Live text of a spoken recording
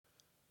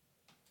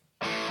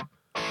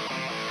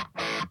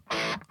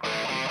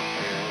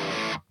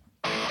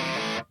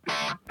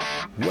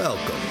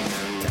Welcome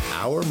to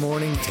Our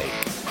Morning Take,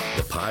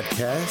 the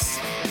podcast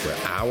where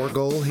our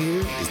goal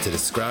here is to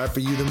describe for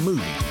you the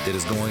movie that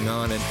is going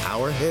on in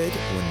our head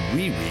when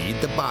we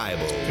read the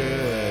Bible.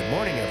 Good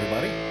morning,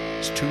 everybody.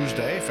 It's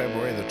Tuesday,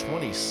 February the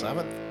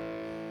 27th.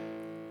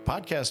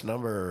 Podcast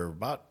number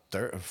about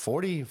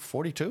 40,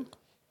 42?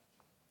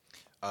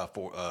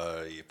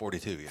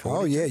 42. Yeah.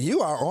 Oh, yeah,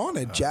 you are on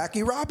it.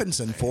 Jackie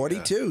Robinson,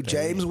 42.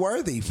 James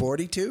Worthy,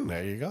 42.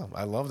 There you go.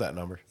 I love that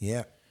number.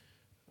 Yeah.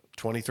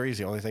 23 is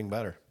the only thing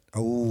better.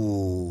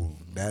 Oh,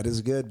 that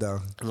is good,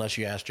 though. Unless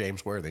you ask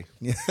James Worthy.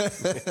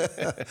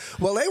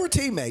 Well, they were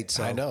teammates.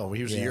 So. I know.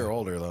 He was a year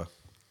older, though.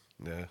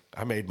 Yeah,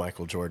 I made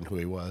Michael Jordan who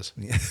he was.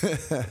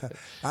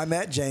 I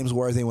met James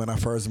Worthy when I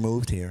first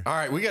moved here. All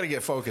right, we got to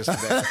get focused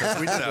today.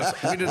 We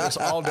did this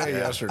all day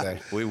yesterday.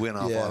 We went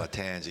off on a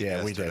tangent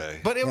yesterday. We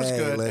did. But it was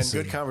good listen.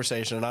 and good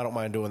conversation, and I don't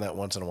mind doing that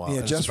once in a while,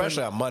 Yeah,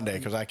 especially on Monday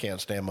because I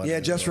can't stand Monday. Yeah,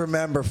 just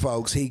remember,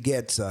 folks, he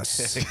gets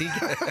us.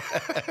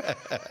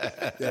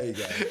 There you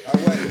go.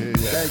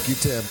 Thank you,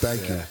 Tim.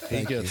 Thank you.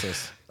 He gets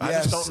us. Yes,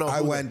 I just don't know.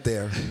 I went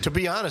there. To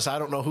be honest, I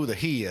don't know who the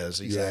he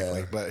is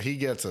exactly, but he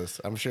gets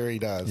us. I'm sure he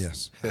does.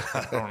 Yes.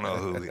 I don't know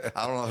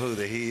who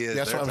the he is.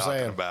 That's they're what I'm talking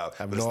saying. about. I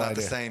have But it's no not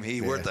idea. the same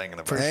he we're thinking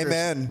about. For sure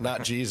Amen. it's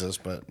not Jesus,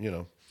 but you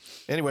know.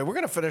 Anyway, we're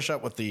going to finish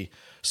up with the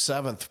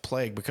seventh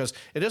plague because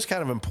it is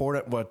kind of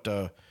important what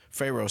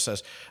Pharaoh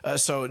says.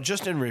 So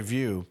just in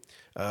review,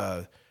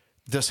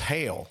 this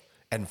hail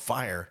and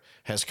fire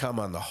has come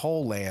on the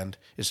whole land.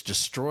 It's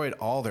destroyed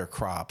all their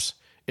crops.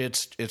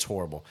 It's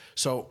horrible.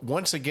 So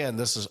once again,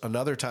 this is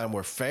another time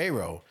where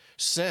Pharaoh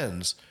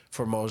sends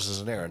for Moses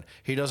and Aaron.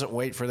 He doesn't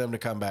wait for them to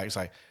come back. It's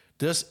like,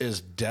 this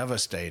is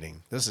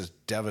devastating. This is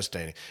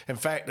devastating. In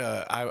fact,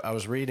 I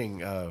was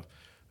reading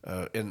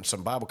in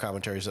some Bible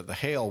commentaries that the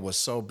hail was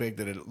so big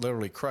that it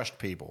literally crushed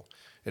people.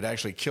 It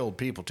actually killed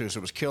people too. So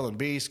it was killing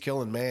beasts,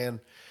 killing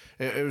man.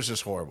 It was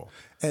just horrible.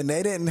 And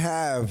they didn't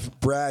have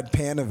Brad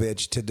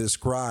Panovich to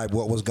describe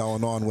what was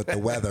going on with the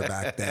weather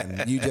back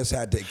then. You just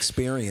had to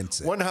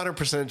experience it.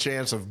 100%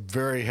 chance of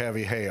very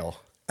heavy hail.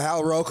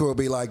 Al Roker will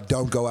be like,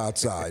 don't go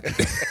outside.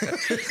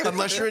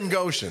 Unless you're in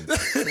Goshen.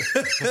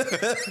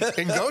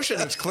 In Goshen,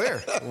 it's clear.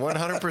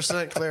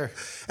 100% clear.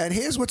 And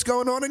here's what's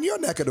going on in your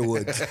neck of the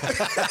woods.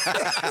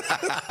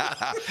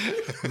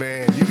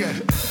 Man, you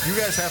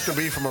guys have to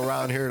be from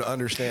around here to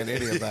understand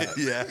any of that.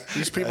 Yeah,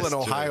 These people in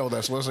Ohio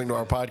that's listening to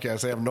our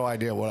podcast, they have no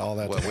idea what all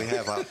that is.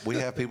 Well, we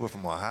have people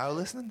from Ohio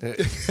listening?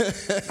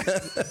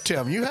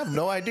 Tim, you have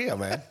no idea,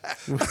 man.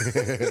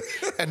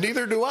 And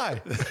neither do I.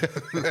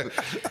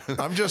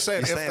 I'm just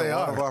saying, if they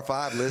one are. of our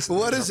 5 listeners.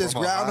 What is this,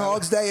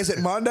 Groundhog's Day? Is it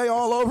Monday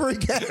all over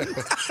again?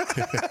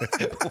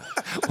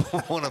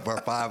 One of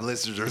our 5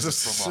 listeners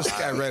is from This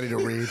Ohio. guy ready to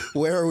read.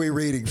 Where are we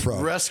reading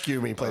from?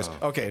 Rescue me, please.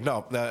 Okay,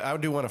 no, I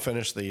do want to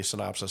finish the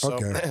synopsis. So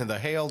Okay. the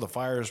hail, the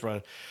fire is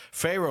running.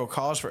 Pharaoh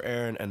calls for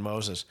Aaron and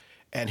Moses,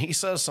 and he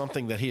says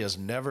something that he has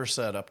never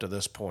said up to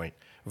this point.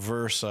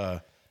 Verse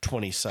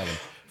 27.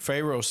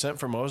 Pharaoh sent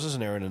for Moses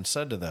and Aaron and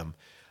said to them,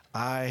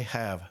 I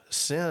have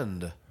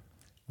sinned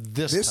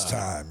this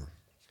time.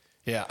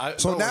 Yeah.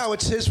 So now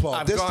it's his fault.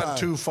 I've this gone time.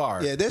 too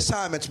far. Yeah, this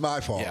time it's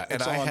my fault. Yeah,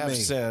 and it's I on have me.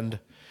 sinned,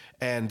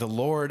 and the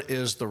Lord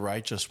is the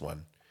righteous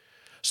one.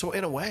 So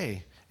in a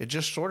way, it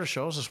just sort of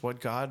shows us what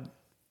God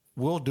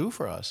will do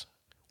for us.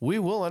 We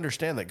will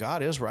understand that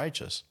God is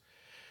righteous.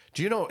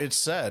 Do you know it's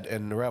said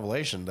in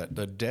Revelation that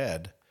the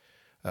dead,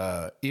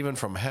 even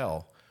from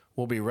hell,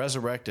 will be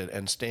resurrected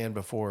and stand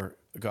before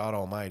God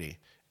Almighty,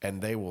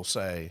 and they will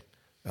say,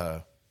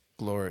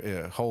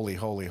 "Glory, holy,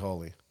 holy,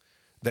 holy."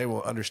 They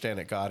will understand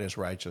that God is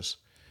righteous.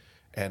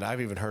 And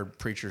I've even heard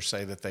preachers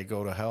say that they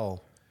go to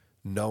hell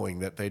knowing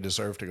that they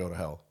deserve to go to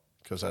hell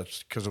because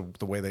of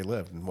the way they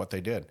lived and what they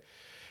did.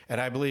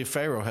 And I believe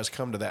Pharaoh has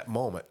come to that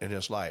moment in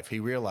his life. He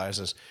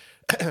realizes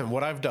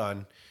what I've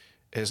done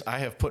is I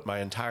have put my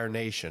entire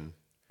nation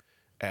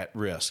at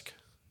risk.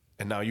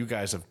 And now you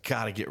guys have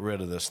got to get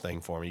rid of this thing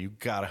for me. You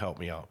got to help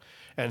me out.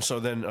 And so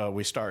then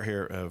we start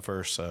here,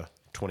 verse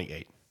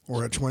 28.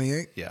 We're at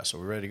 28? Yeah, so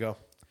we're ready to go?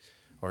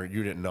 Or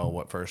you didn't know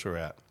what verse we're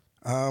at?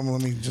 Let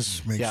me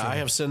just make sure. Yeah, I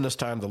have sinned this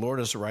time. The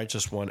Lord is the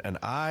righteous one, and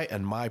I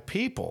and my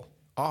people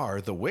are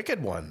the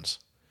wicked ones.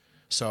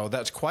 So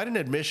that's quite an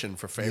admission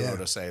for Pharaoh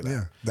to say that.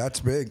 Yeah,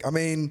 that's big. I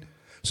mean,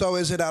 so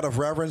is it out of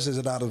reverence? Is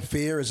it out of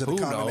fear? Is it a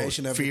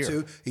combination of the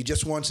two? He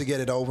just wants to get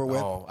it over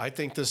with? Oh, I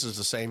think this is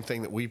the same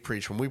thing that we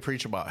preach. When we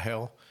preach about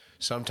hell,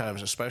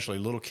 sometimes, especially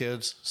little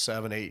kids,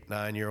 7, 8,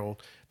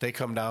 9-year-old, they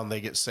come down, they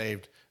get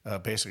saved.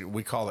 Basically,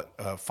 we call it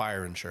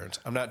fire insurance.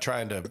 I'm not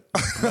trying to.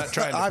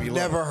 I've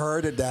never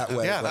heard it that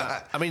way.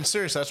 Yeah, I mean,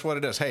 seriously, that's what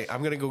it is. Hey, I'm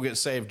going to go get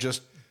saved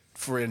just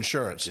for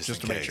insurance, just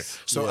to make sure.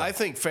 So I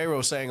think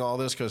Pharaoh's saying all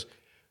this because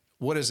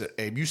What is it,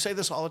 Abe? You say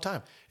this all the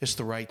time. It's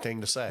the right thing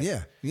to say.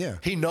 Yeah, yeah.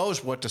 He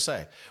knows what to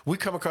say. We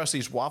come across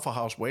these Waffle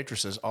House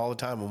waitresses all the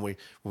time when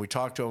we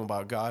talk to them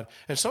about God,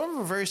 and some of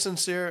them are very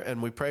sincere,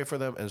 and we pray for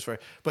them. And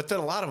but then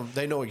a lot of them,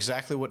 they know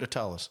exactly what to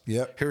tell us.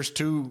 Yep. Here's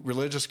two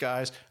religious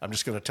guys. I'm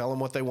just going to tell them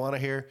what they want to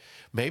hear.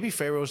 Maybe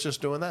Pharaoh's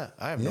just doing that.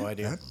 I have no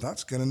idea.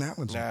 That's good in that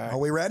one. Nah. Are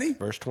we ready?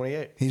 Verse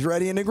 28. He's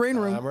ready in the green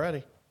room. I'm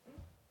ready.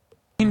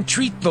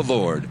 Entreat the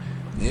Lord,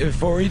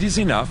 for it is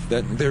enough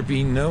that there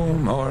be no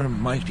more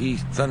mighty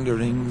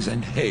thunderings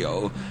and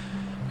hail,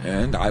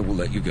 and I will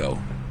let you go,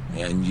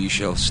 and ye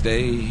shall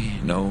stay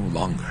no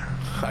longer.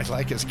 I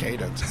like his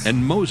cadence.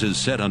 And Moses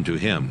said unto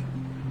him,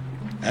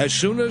 As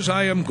soon as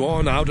I am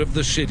gone out of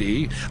the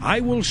city, I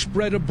will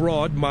spread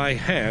abroad my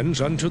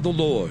hands unto the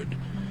Lord.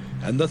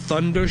 And the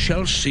thunder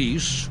shall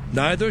cease,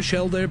 neither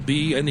shall there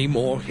be any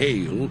more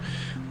hail,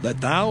 that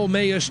thou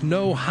mayest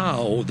know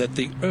how that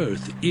the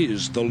earth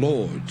is the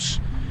Lord's.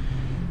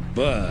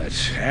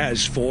 But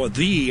as for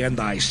thee and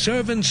thy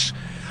servants,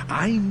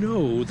 I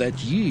know that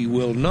ye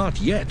will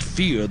not yet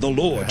fear the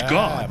Lord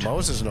God.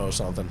 Moses knows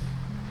something.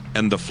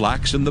 And the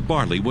flax and the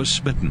barley was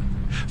smitten.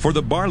 For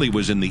the barley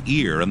was in the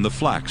ear, and the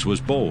flax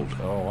was bold.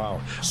 Oh,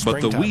 wow. But the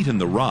Springtime. wheat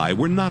and the rye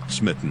were not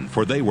smitten,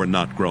 for they were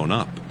not grown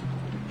up.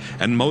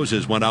 And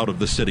Moses went out of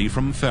the city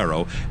from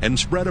Pharaoh, and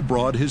spread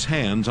abroad his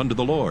hands unto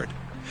the Lord.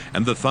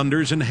 And the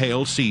thunders and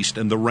hail ceased,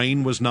 and the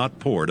rain was not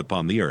poured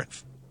upon the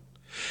earth.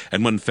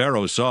 And when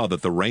Pharaoh saw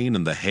that the rain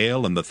and the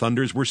hail and the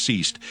thunders were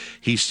ceased,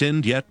 he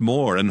sinned yet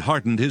more, and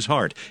hardened his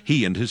heart,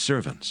 he and his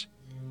servants.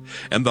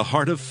 And the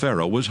heart of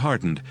Pharaoh was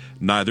hardened,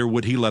 neither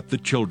would he let the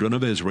children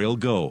of Israel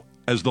go,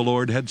 as the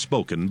Lord had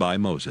spoken by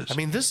Moses. I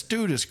mean, this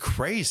dude is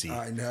crazy.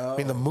 I know. I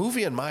mean, the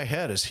movie in my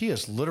head is he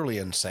is literally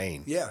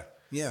insane. Yeah,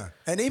 yeah.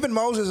 And even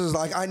Moses is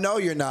like, I know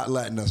you're not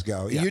letting us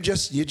go. You're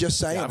just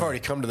saying I've that. already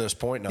come to this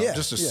point now. Yeah,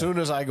 Just as yeah. soon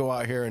as I go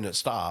out here and it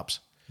stops.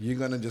 You're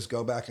going to just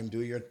go back and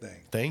do your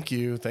thing. Thank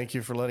you. Thank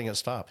you for letting it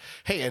stop.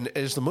 Hey, and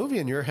is the movie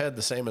in your head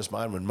the same as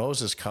mine? When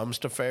Moses comes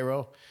to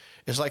Pharaoh,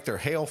 it's like there's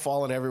hail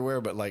falling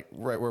everywhere, but like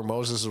right where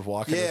Moses is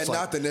walking, Yeah, it's like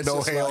nothing. It's no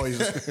just hail. like-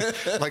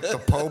 He's like the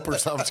Pope or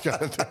something's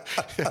going to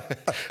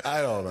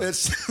I don't know.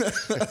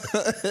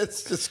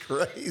 It's just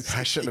crazy.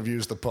 I shouldn't have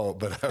used the Pope,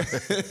 but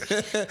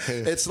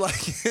It's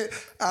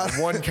like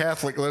one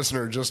Catholic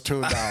listener just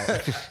tuned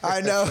out.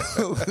 I know.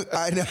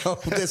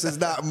 This is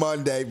not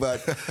Monday,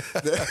 but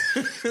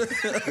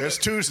It's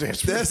Tuesday.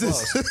 It's pretty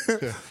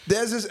close.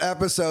 there's this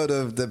episode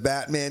of the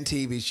Batman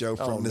TV show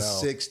from the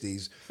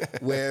 60s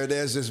where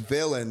there's this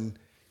villain,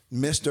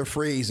 Mr.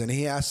 Freeze, and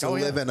he has to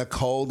live in a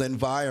cold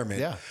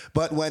environment. Yeah.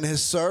 But when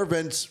his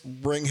servants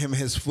bring him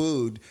his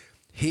food,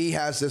 he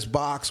has this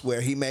box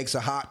where he makes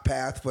a hot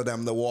path for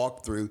them to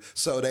walk through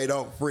so they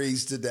don't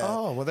freeze to death.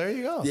 Oh, well, there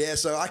you go. Yeah,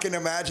 so I can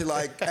imagine,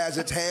 like, as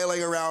it's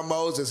hailing around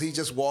Moses, he's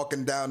just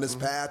walking down this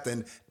path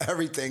and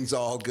everything's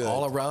all good.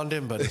 All around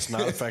him, but it's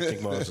not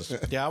affecting Moses.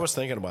 Yeah, I was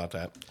thinking about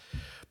that.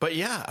 But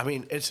yeah, I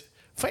mean,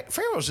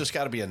 Pharaoh's just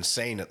got to be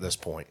insane at this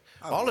point.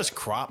 All his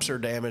crops are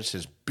damaged.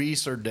 His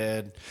beasts are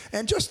dead.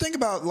 And just think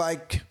about,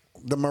 like,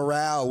 the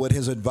morale with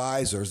his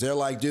advisors. They're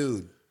like,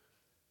 dude.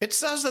 It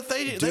says that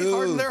they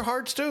harden their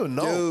hearts too.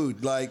 No.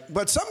 Dude, like,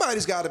 but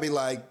somebody's got to be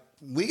like,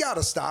 we got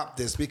to stop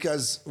this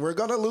because we're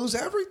going to lose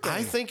everything.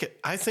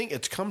 I think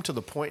it's come to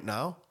the point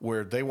now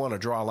where they want to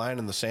draw a line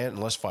in the sand and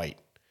let's fight.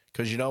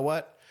 Because you know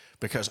what?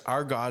 Because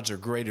our gods are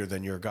greater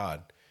than your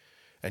God.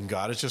 And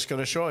God is just going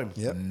to show him,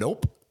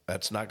 nope,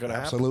 that's not going to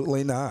happen.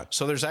 Absolutely not.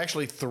 So there's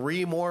actually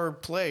 3 more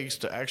plagues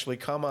to actually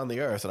come on the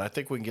earth, and I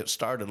think we can get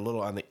started a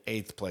little on the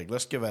 8th plague.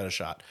 Let's give that a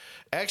shot.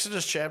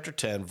 Exodus chapter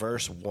 10,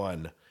 verse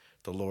 1,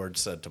 the Lord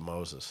said to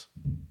Moses.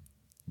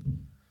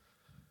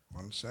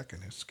 1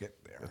 second, it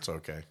skipped there. It's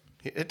okay.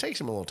 It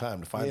takes him a little time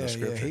to find the Yeah,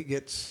 scripture. he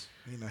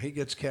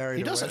gets carried away.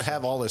 He doesn't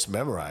have all this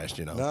memorized,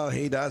 you know. No,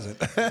 he doesn't.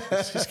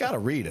 He's got to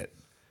read it.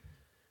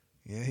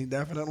 Yeah, he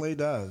definitely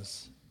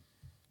does.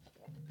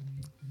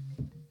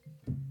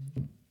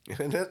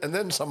 And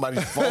then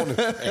somebody's phone is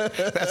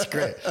that's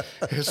great.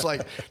 It's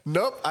like,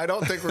 nope, I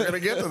don't think we're going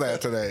to get to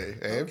that today,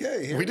 Abe.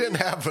 Okay, we didn't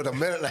have but a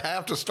minute and a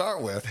half to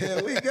start with.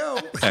 Here we go.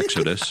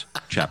 Exodus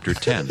chapter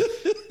 10.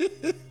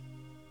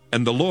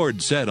 And the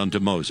Lord said unto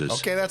Moses,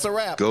 Okay, that's a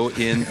wrap. Go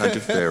in unto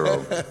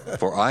Pharaoh,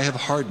 for I have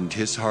hardened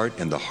his heart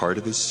and the heart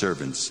of his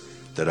servants,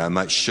 that I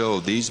might show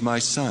these my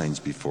signs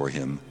before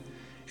him,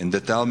 and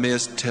that thou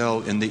mayest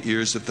tell in the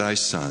ears of thy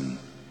son,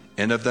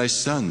 and of thy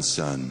son's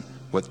son,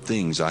 what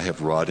things I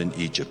have wrought in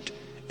Egypt,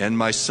 and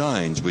my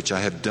signs which I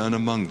have done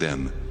among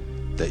them,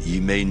 that ye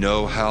may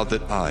know how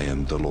that I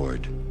am the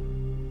Lord.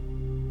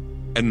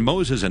 And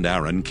Moses and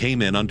Aaron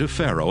came in unto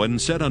Pharaoh, and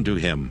said unto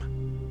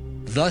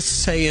him, Thus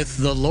saith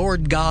the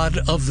Lord God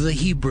of the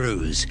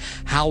Hebrews,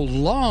 How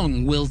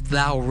long wilt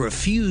thou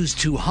refuse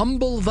to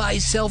humble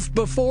thyself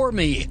before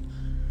me?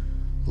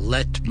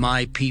 Let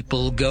my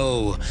people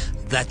go,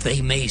 that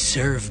they may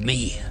serve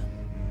me.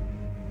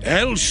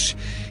 Else,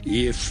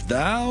 if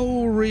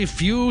thou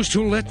refuse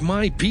to let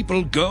my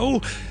people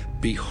go,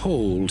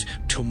 behold,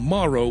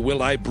 tomorrow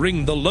will I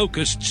bring the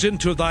locusts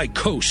into thy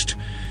coast,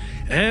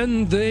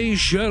 And they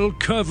shall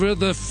cover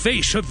the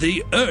face of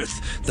the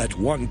earth, that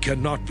one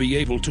cannot be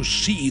able to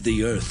see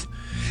the earth.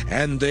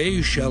 And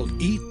they shall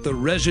eat the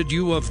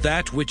residue of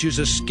that which is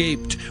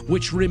escaped,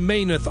 which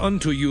remaineth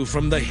unto you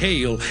from the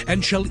hail,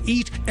 and shall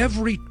eat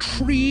every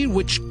tree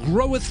which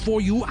groweth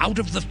for you out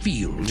of the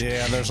field.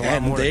 Yeah, there's a lot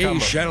and more to they come,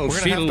 but shall we're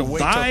gonna have to fill wait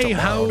till thy tomorrow to hear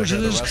the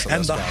houses rest of and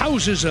this the guy.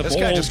 houses of This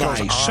guy all just goes thy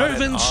on and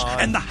servants on.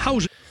 and the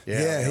houses.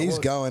 Yeah, he's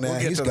going at it.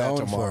 get He's to that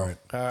going tomorrow. for it.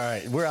 All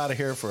right, we're out of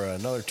here for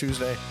another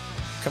Tuesday.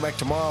 Come back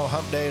tomorrow,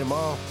 hump day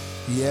tomorrow,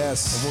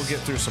 Yes. and we'll get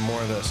through some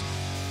more of this.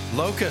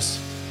 Locusts,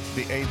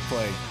 the 8th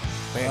plague.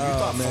 Man, you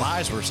thought man.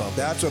 flies were something.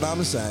 That's what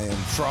I'm saying.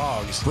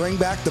 Frogs. Bring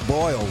back the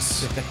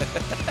boils.